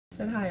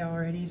said hi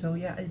already, so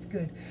yeah, it's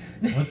good.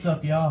 What's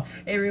up, y'all?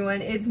 Hey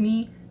everyone, it's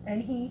me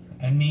and he.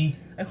 And me.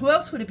 And who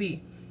else would it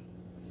be?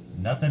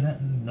 Nothing,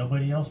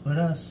 nobody else but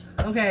us.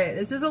 Okay,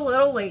 this is a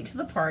little late to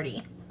the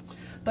party.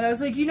 But I was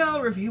like, you know,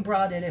 review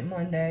brought in it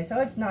Monday, so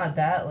it's not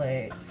that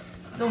late.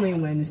 It's only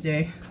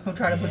Wednesday. I'll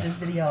try to put this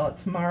video out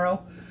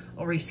tomorrow.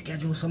 I'll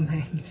reschedule some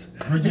things.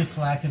 We're just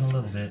slacking a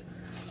little bit.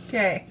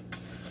 Okay.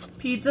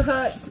 Pizza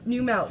Hut's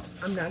new melts.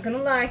 I'm not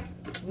gonna lie.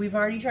 We've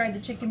already tried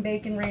the chicken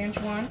bacon ranch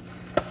one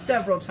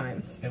several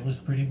times. It was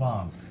pretty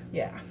bomb.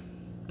 Yeah,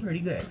 pretty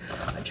good.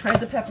 I tried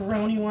the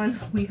pepperoni one.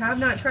 We have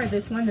not tried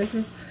this one. This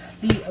is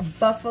the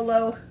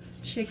buffalo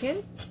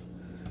chicken.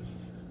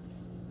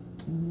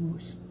 Ooh,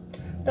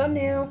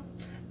 thumbnail.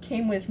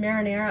 Came with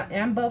marinara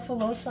and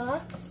buffalo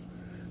sauce.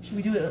 Should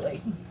we do it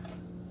like...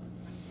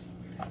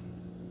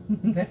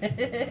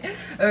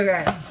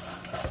 Okay.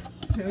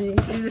 Let me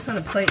do this on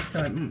a plate so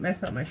I don't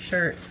mess up my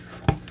shirt.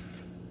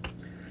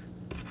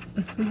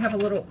 We have a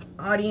little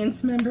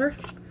audience member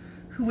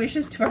who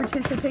wishes to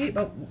participate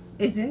but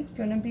isn't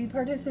going to be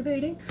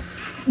participating.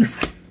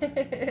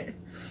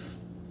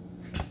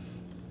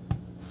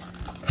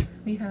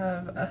 We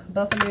have a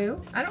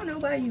buffalo. I don't know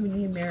why you would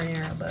need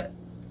marinara, but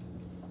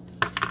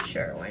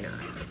sure, why not?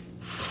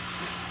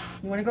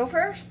 You want to go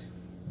first?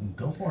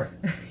 Go for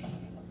it.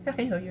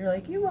 I know, you're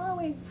like, you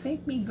always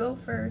make me go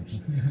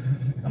first.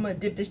 I'm going to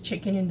dip this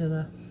chicken into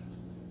the...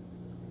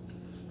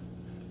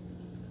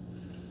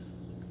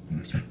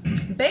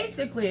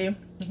 Basically,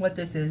 what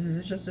this is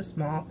it's just a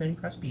small thin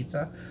crust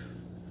pizza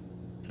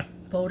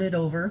folded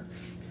over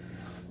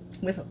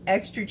with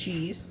extra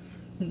cheese.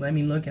 I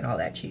mean, look at all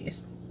that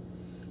cheese.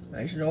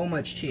 There's so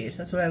much cheese.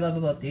 That's what I love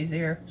about these.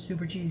 They're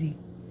super cheesy.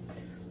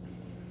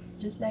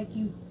 Just like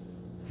you.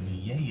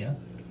 Yeah.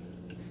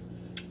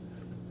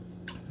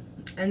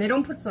 And they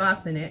don't put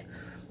sauce in it,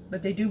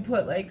 but they do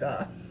put like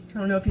a, I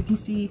don't know if you can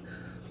see,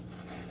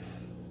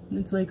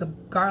 it's like a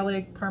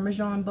garlic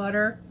Parmesan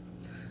butter.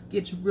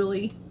 It's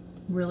really,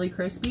 really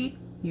crispy.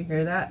 You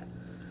hear that?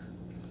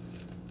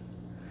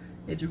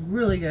 It's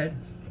really good.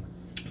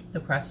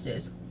 The crust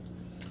is.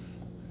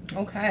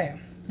 Okay,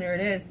 there it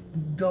is.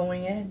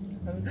 Going in.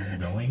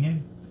 Going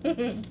in?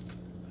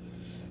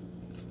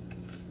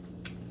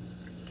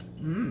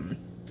 Mmm.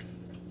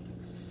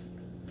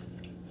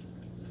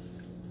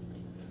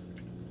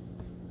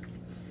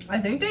 I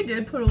think they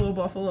did put a little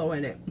buffalo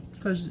in it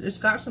because it's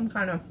got some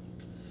kind of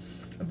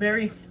a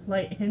very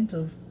light hint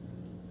of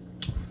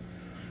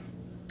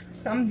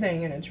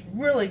something, and it's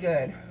really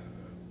good.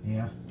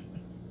 Yeah.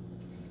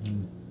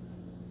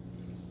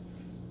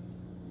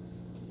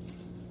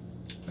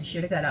 I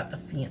should have got out the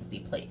fancy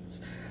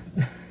plates.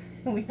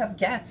 We have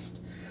guests.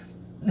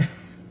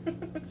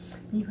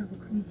 You have a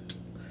cream.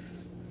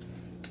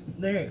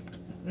 There.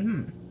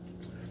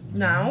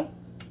 Now,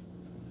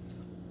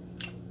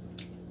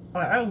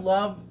 I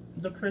love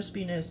the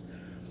crispiness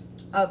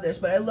of this,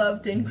 but I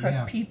love thin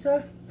crust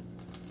pizza.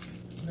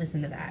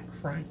 Listen to that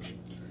crunch.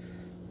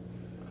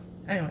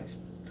 Anyways,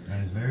 that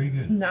is very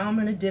good. now I'm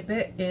gonna dip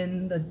it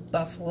in the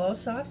buffalo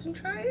sauce and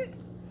try it.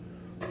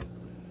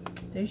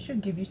 They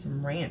should give you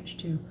some ranch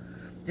too.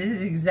 This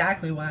is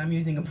exactly why I'm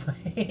using a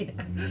plate.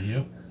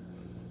 Yep.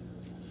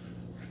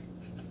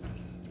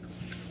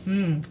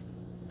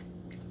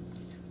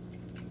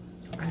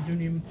 I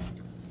don't even...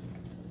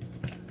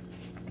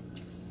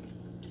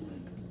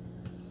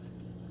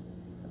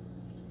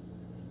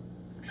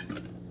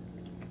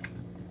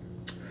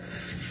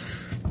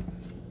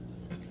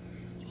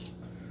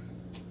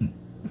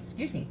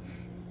 Excuse me.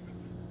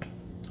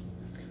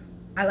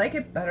 I like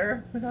it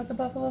better without the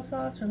buffalo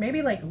sauce, or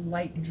maybe like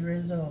light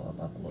drizzle of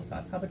buffalo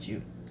sauce. How about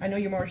you? I know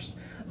you're more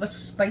of a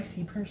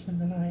spicy person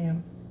than I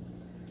am.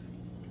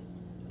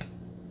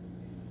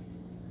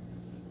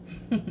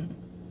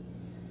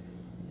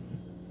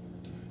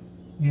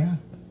 Yeah.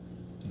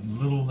 A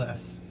little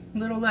less.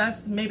 Little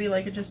less, maybe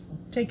like just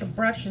take a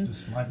brush and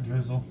just a slight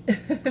drizzle.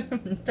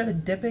 instead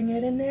of dipping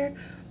it in there.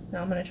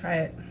 Now I'm gonna try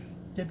it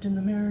dipped in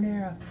the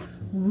marinara.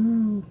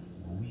 Ooh.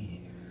 Oh yeah.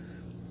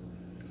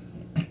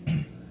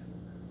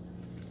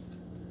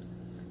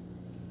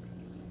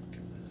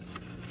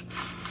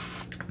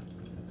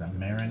 The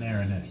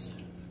marinara-ness.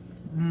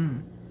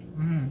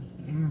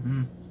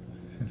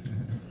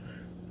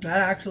 That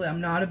actually,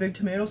 I'm not a big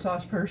tomato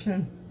sauce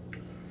person,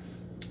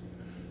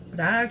 but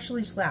that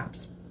actually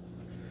slaps.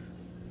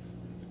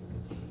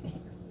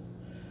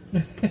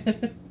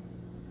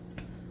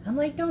 I'm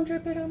like, don't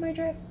drip it on my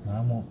dress. I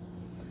won't.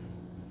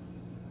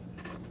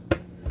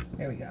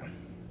 There we go.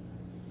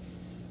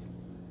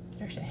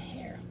 There's a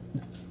hair.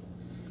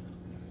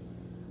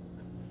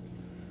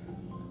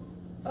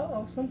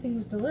 Oh, something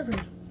was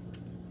delivered.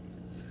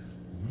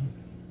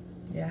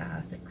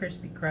 Yeah, the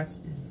crispy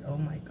crust is, oh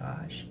my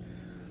gosh.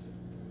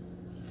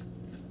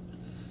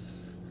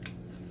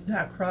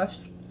 That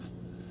crust.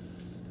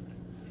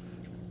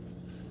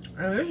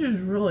 And this is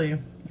really,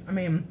 I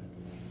mean,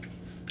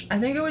 I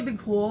think it would be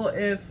cool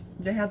if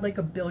they had like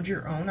a build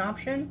your own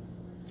option.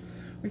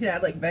 We could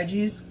add like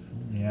veggies.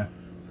 Yeah.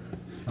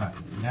 Alright,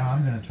 now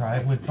I'm going to try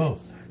it with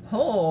both.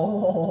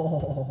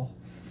 Oh,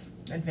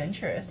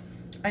 adventurous.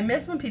 I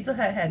miss when Pizza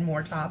Hut had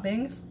more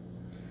toppings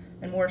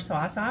and more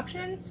sauce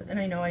options. And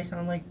I know I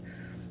sound like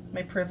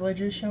my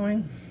privilege is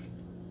showing.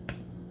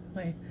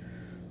 My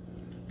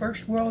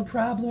first world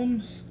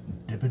problems.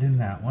 Dip it in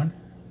that one.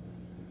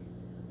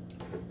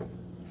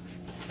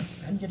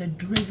 And get a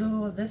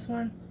drizzle of this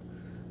one.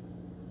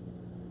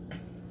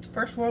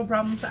 First world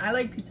problems. I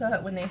like Pizza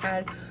Hut when they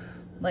had,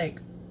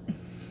 like,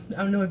 I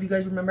don't know if you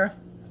guys remember.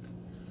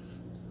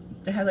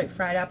 They had like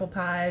fried apple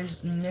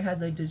pies, and they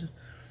had like these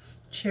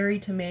cherry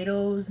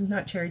tomatoes.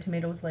 Not cherry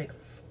tomatoes, like,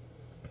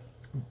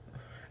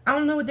 I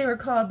don't know what they were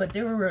called, but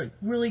they were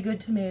really good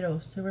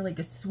tomatoes. They were like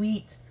a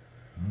sweet,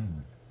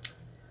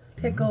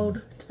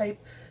 pickled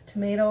type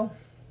tomato.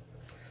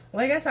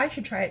 Well, I guess I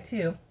should try it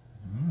too.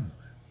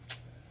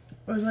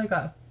 It was like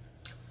a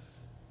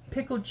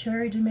pickled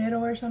cherry tomato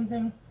or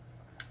something.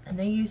 And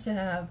they used to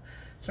have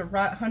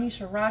honey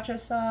sriracha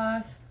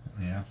sauce.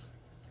 Yeah.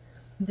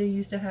 They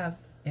used to have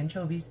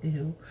anchovies,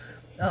 ew.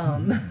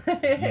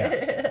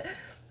 Yeah.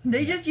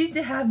 They just used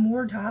to have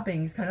more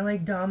toppings, kind of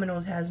like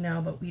Domino's has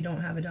now, but we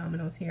don't have a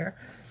Domino's here.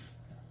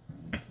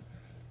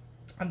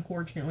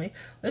 Unfortunately.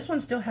 This one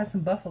still has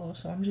some buffalo,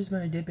 so I'm just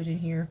going to dip it in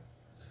here.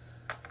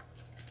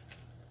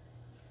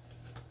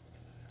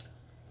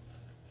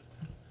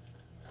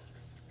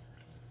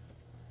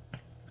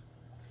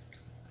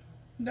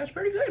 That's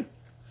pretty good.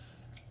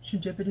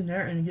 Should dip it in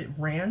there and get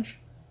ranch.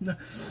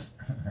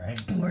 Right.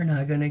 We're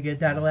not gonna get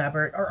that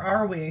elaborate, or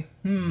are we?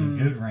 The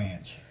good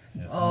ranch.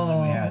 If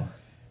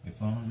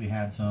only we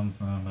had some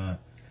from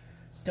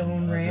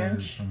Stone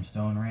Ranch. From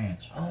Stone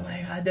Ranch. Oh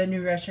my God, the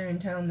new restaurant in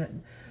town. That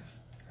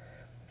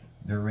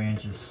their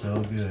ranch is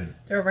so good.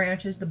 Their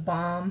ranch is the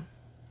bomb.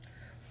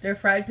 Their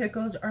fried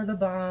pickles are the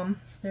bomb.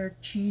 Their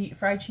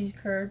fried cheese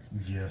curds.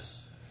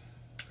 Yes.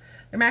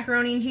 Their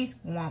macaroni and cheese.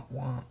 Womp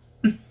womp.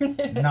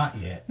 Not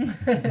yet.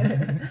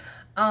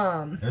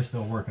 They're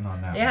still working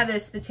on that. They have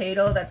this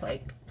potato that's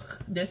like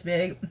this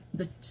big.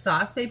 The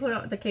sauce they put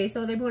on, the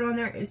queso they put on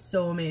there is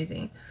so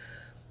amazing.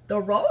 The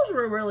rolls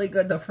were really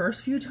good the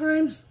first few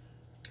times,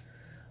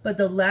 but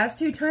the last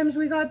 2 times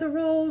we got the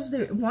rolls,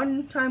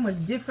 one time was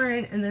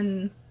different, and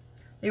then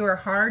they were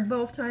hard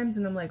both times,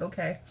 and I'm like,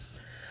 okay,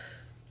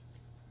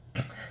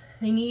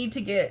 they need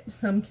to get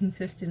some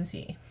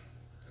consistency.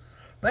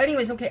 But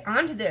anyways, okay,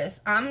 on to this.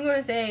 I'm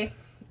gonna say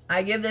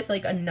I give this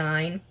like a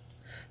 9.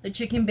 The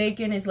chicken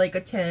bacon is like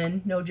a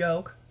 10, no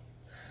joke.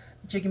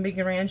 The chicken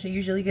bacon ranch, I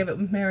usually give it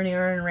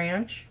marinara and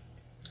ranch.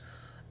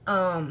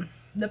 The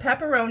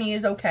pepperoni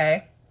is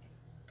okay.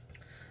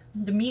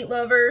 The meat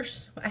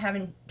lovers, I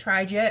haven't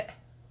tried yet.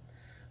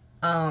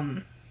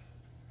 I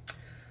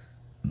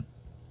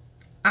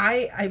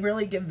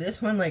really give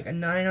this one like a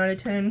 9 out of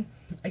 10.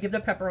 I give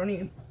the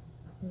pepperoni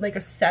like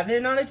a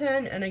 7 out of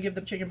 10, and I give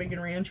the chicken bacon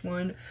ranch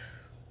one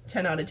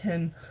 10 out of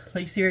 10.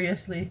 Like,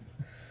 seriously.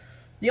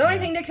 The only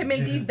thing that could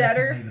make these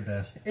better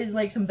is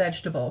like some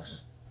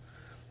vegetables.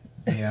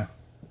 Yeah.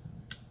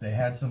 They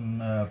had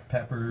some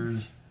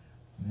peppers,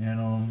 you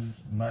know,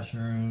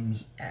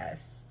 mushrooms.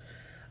 Yes.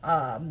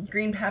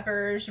 Green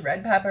peppers,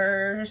 red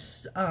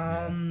peppers.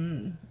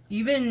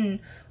 Even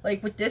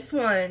like with this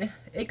one,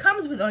 it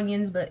comes with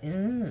onions, but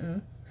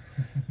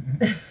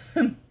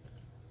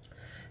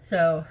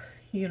so,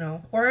 you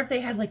know, or if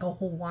they had like a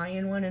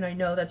Hawaiian one, and I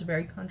know that's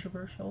very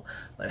controversial,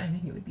 but I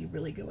think it would be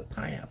really good with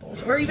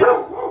pineapples,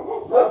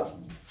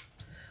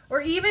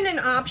 or even an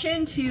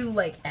option to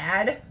like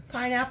add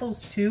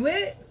pineapples to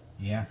it.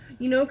 Yeah.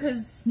 You know,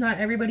 because not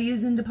everybody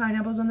is into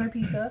pineapples on their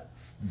pizza.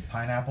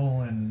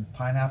 Pineapple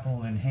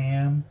and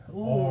ham. Ooh.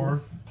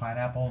 Or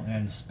pineapple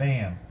and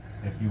Spam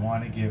if you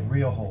want to get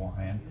real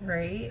Hawaiian.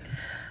 Right.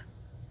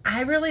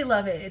 I really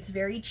love it. It's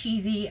very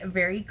cheesy,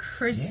 very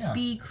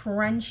crispy,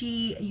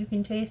 crunchy. You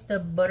can taste the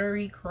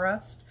buttery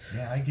crust.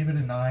 Yeah, I give it a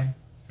 9.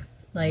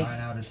 Like 9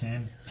 out of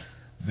 10.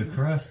 The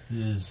crust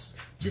is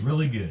just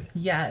really good.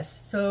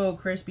 Yes, so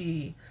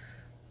crispy.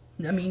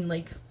 I mean,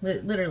 like,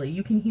 literally,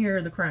 you can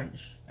hear the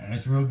crunch. And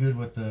it's real good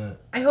with the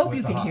I hope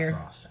you can hear.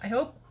 Sauce. I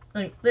hope.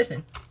 Like,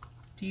 listen.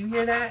 Do you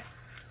hear that?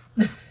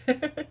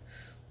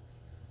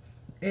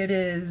 It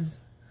is.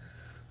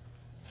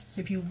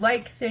 If you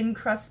like thin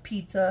crust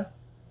pizza,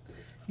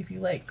 if you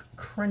like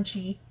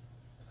crunchy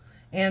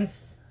and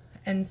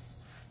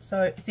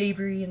so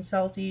savory and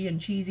salty and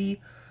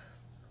cheesy,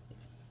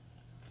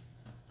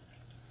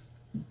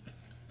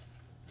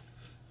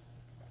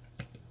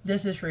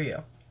 this is for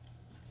you.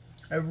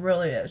 It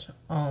really is.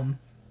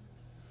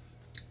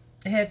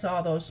 It hits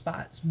all those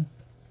spots.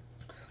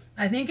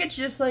 I think it's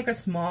just like a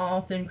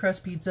small thin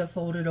crust pizza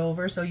folded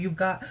over, so you've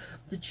got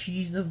the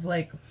cheese of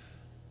like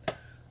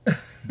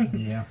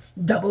yeah,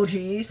 double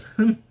cheese.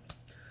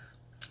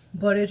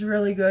 But it's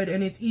really good,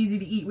 and it's easy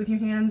to eat with your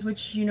hands,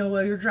 which, you know,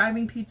 while you're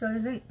driving, pizza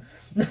isn't.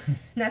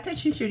 Not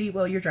that you should eat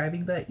while you're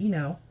driving, but, you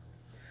know.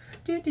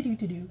 If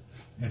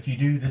you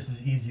do, this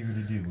is easier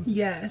to do with.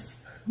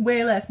 Yes.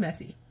 Way less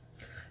messy.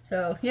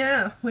 So,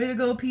 yeah. Way to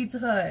go, Pizza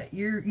Hut.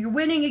 You're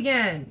winning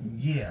again.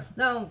 Yeah.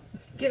 No,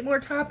 get more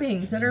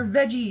toppings that are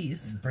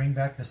veggies. Bring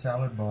back the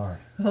salad bar.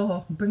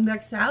 Oh, bring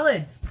back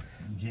salads.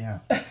 Yeah.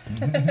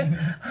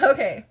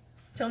 Okay.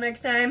 Till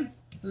next time.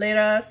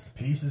 Laters.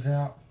 Pieces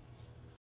out.